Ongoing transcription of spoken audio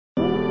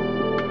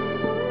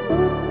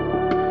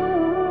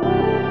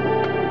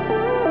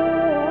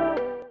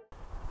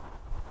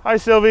Hi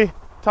Sylvie,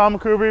 Tom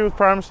McCoubry with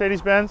Prime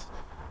Mercedes-Benz.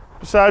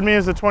 Beside me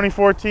is the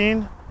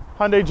 2014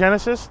 Hyundai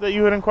Genesis that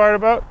you had inquired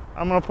about.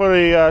 I'm going to put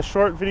a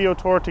short video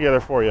tour together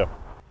for you.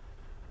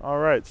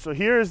 Alright, so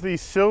here is the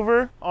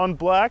silver on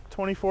black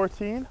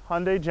 2014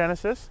 Hyundai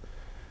Genesis.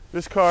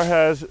 This car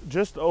has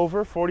just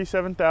over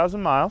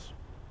 47,000 miles.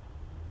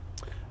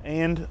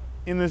 And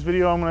in this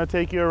video I'm going to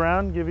take you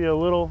around, give you a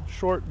little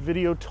short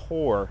video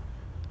tour.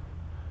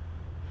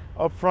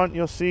 Up front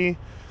you'll see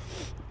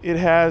it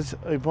has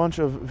a bunch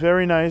of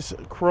very nice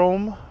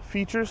chrome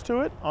features to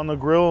it on the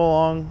grille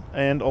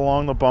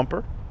along the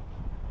bumper.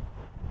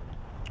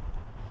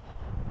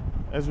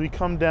 As we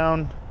come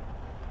down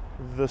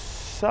the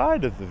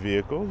side of the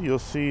vehicle, you'll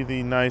see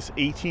the nice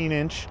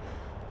 18-inch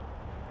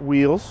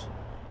wheels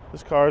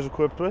this car is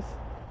equipped with.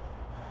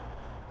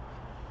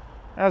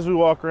 As we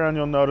walk around,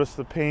 you'll notice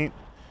the paint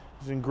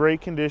is in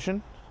great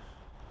condition.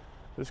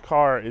 This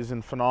car is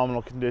in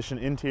phenomenal condition,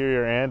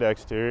 interior and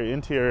exterior.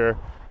 Interior,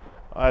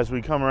 as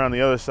we come around the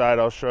other side,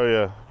 I'll show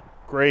you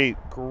great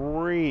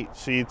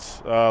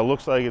seats.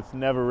 Looks like it's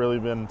never really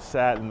been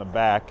sat in the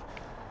back.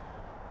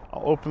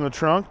 I'll open the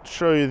trunk to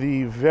show you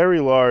the very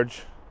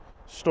large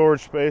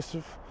storage space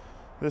of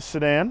this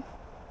sedan.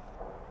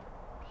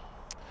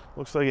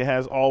 Looks like it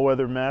has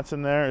all-weather mats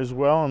in there as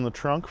well in the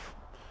trunk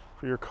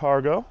for your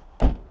cargo.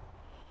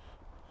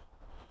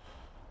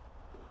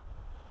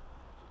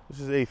 This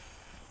is a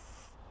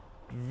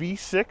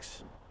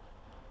V6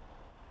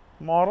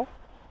 model.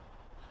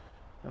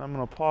 And I'm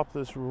going to pop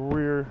this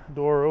rear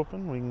door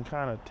open. We can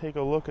kind of take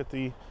a look at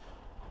the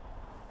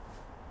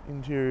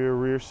interior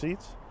rear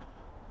seats.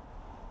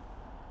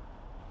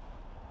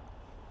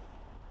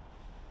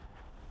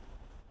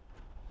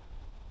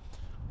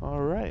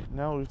 All right,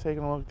 now we've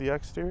taken a look at the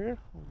exterior.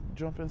 We'll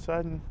jump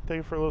inside and take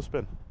it for a little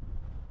spin.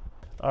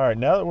 All right,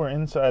 now that we're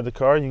inside the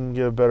car, you can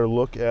get a better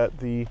look at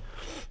the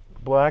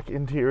black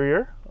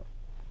interior.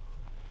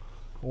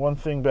 One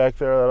thing back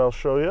there that I'll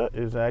show you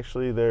is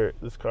actually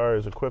this car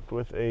is equipped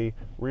with a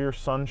rear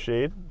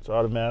sunshade. It's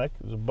automatic.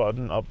 There's a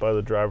button up by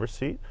the driver's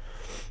seat.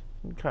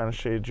 It kind of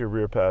shades your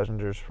rear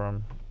passengers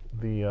from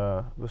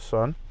the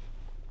sun.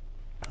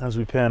 As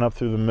we pan up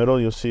through the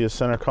middle, you'll see a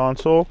center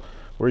console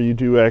where you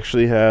do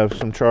actually have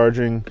some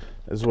charging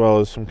as well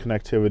as some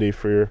connectivity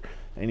for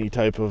any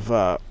type of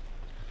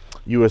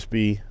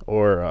USB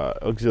or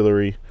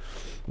auxiliary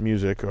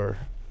music or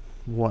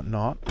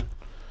whatnot.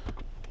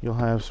 You'll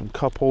have some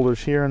cup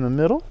holders here in the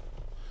middle.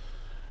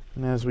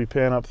 And as we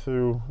pan up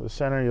through the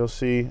center, you'll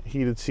see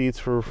heated seats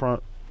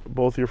for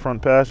both your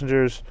front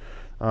passengers.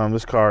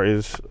 This car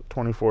is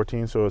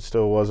 2014, so it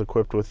still was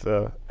equipped with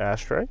the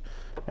ashtray.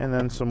 And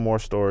then some more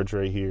storage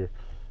right here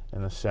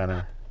in the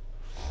center.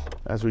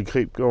 As we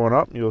keep going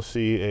up, you'll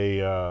see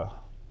a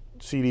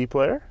CD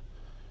player.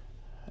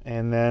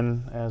 And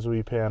then as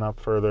we pan up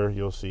further,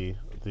 you'll see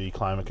the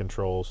climate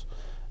controls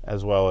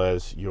as well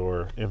as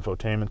your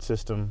infotainment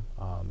system.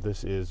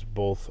 This is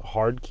both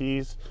hard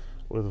keys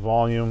with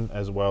volume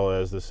as well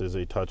as this is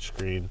a touch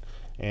screen,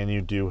 and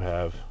you do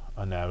have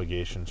a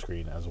navigation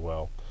screen as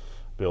well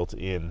built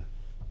in.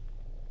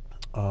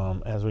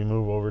 As we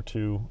move over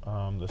to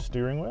the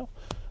steering wheel,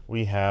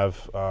 we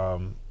have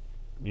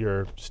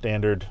your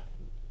standard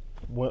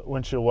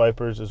windshield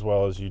wipers, as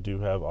well as you do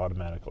have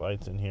automatic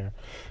lights in here,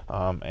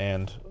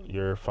 and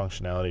your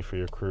functionality for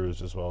your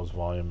cruise, as well as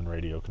volume and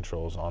radio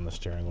controls on the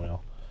steering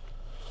wheel.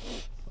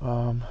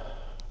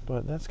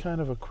 But that's kind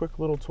of a quick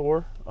little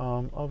tour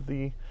of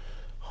the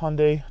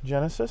Hyundai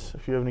Genesis.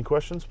 If you have any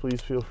questions,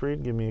 please feel free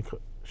to give me a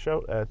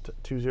shout at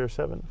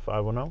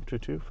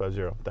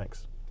 207-510-2250.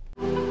 Thanks.